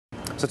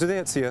So today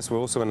at CES we're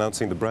also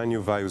announcing the brand new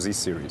VAIO Z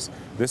series.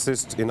 This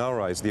is, in our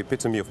eyes, the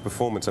epitome of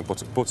performance and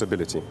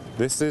portability.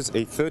 This is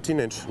a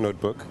 13-inch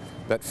notebook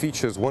that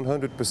features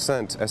 100%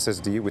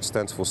 SSD, which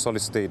stands for solid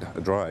state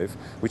drive,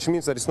 which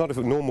means that it's not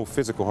a normal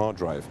physical hard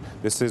drive.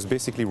 This is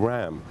basically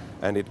RAM,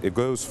 and it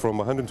goes from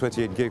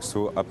 128 gigs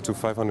to up to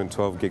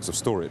 512 gigs of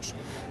storage.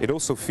 It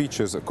also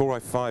features a Core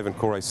i5 and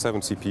Core i7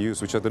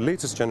 CPUs, which are the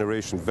latest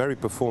generation, very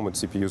performant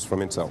CPUs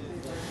from Intel.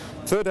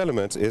 Third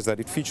element is that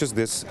it features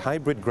this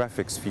hybrid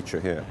graphics feature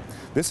here.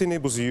 This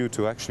enables you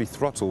to actually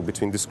throttle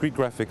between discrete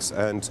graphics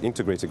and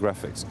integrated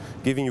graphics,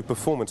 giving you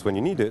performance when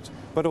you need it,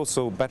 but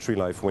also battery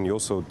life when you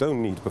also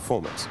don't need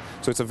performance.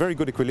 So it's a very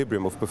good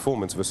equilibrium of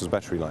performance versus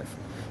battery life.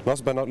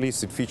 Last but not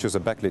least, it features a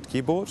backlit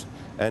keyboard,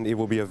 and it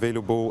will be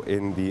available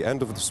in the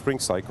end of the spring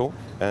cycle,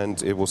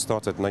 and it will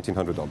start at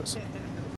 $1,900.